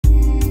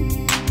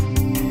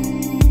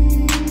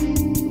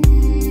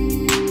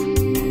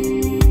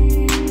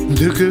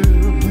The girl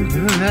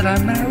that I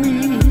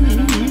marry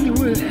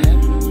will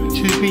have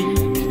to be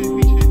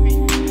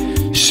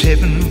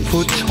 7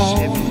 foot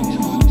tall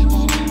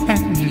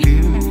and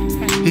live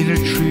in a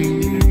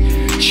tree.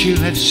 She'll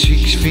have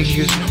 6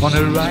 fingers on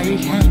her right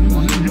hand,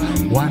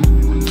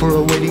 1 for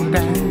a wedding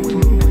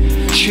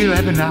band. She'll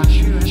have an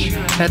eye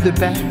at the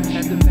back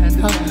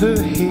of her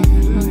head,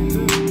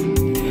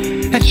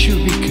 and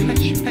she'll be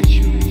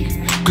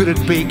good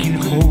at baking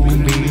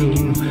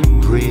wholemeal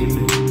bread.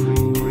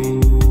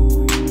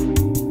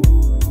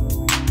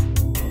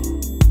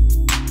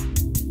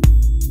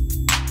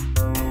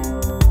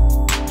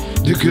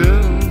 The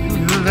girl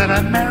that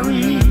I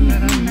marry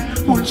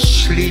will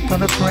sleep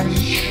on a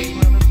branch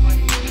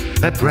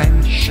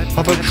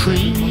of a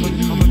tree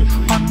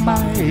on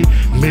my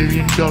 $1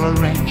 million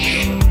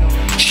ranch.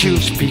 She'll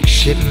speak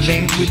 7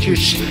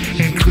 languages,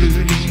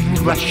 including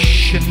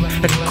Russian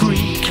and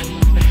Greek.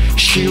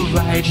 She'll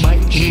ride my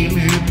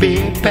emu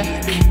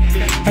bareback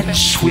and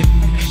swim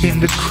in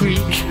the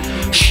creek.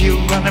 She'll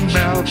run a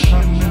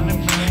marathon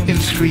in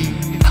 3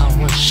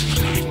 hours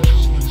flat.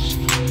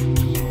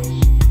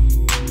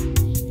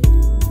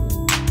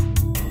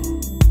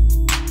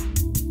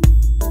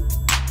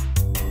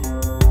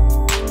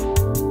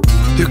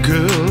 The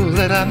girl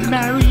that I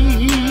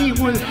marry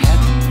will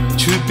have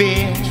to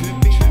bear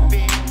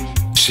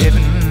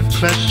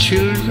 7+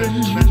 children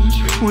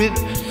with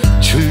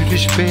 2 to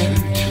spare.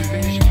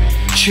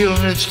 She'll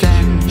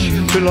understand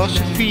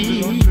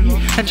philosophy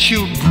and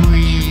she'll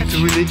breathe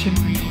religion.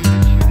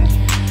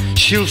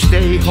 She'll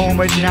stay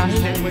home at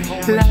night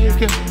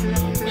like a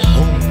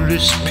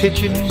homeless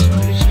pigeon.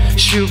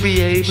 She'll be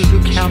able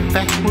to count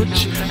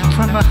backwards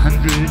from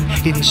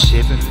 100 in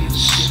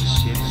 7s.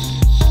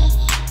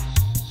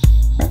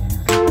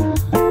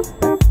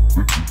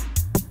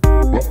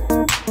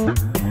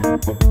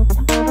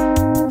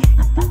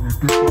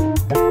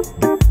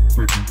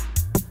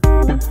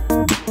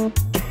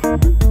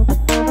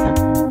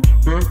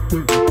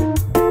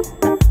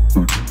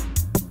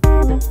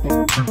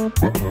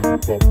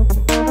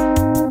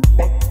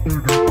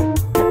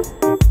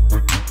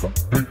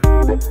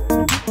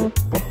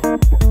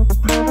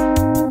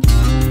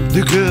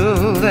 The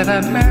girl that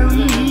I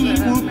marry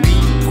will be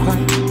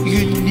quite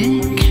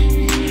unique,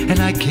 and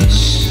I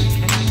guess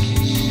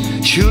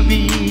she'll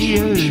be a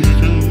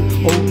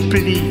little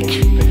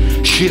oblique.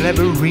 She'll have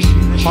a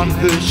ring on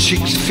her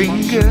 6th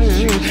finger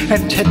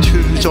and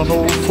tattoos on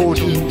all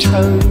 14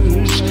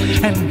 toes.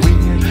 And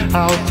where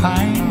I'll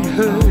find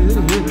her,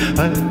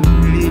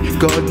 only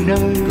God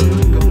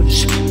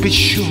knows. But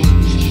sure,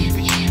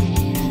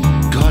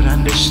 God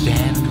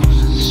understands.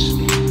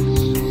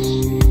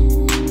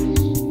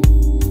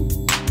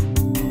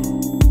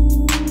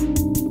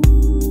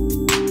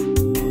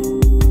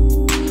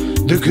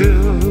 The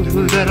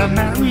girl that I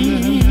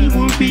marry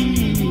will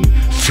be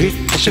fit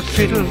as a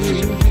fiddle,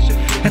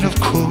 and of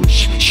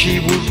course she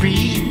will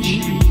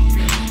be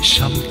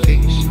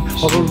something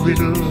of a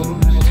riddle.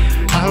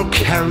 I'll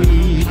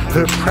carry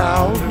her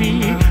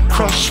proudly,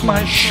 cross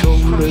my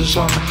shoulders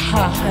on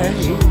high,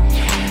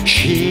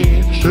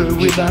 share her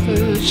with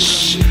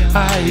others.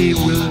 I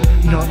will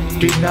not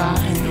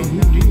deny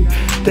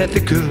that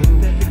the girl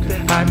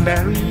I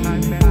marry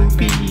will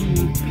be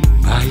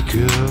my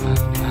girl.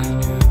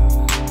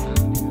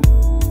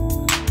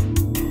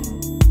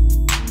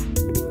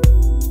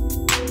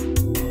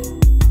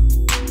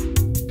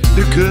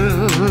 The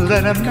girl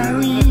that I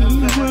marry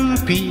will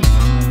be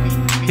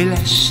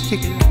elastic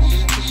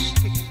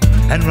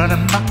and run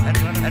amok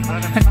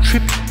and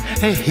trip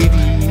a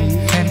heavy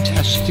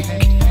fantastic.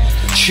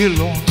 She'll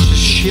launch a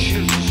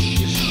ship,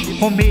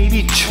 or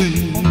maybe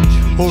 2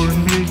 or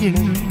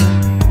 1,000,000.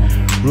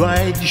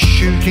 Ride the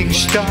shooting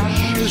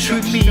stars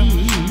with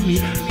me,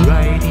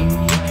 riding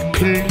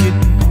pillion.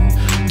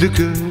 The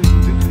girl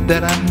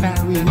that I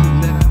marry,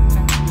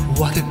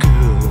 what a girl.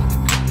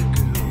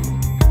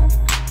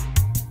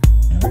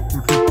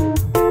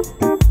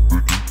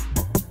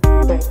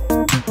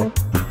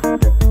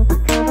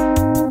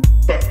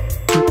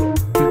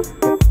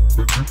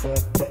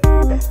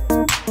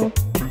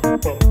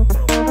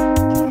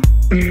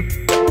 Beep,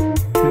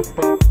 beep, beep,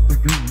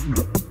 beep,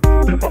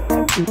 beep,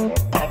 beep,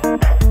 beep.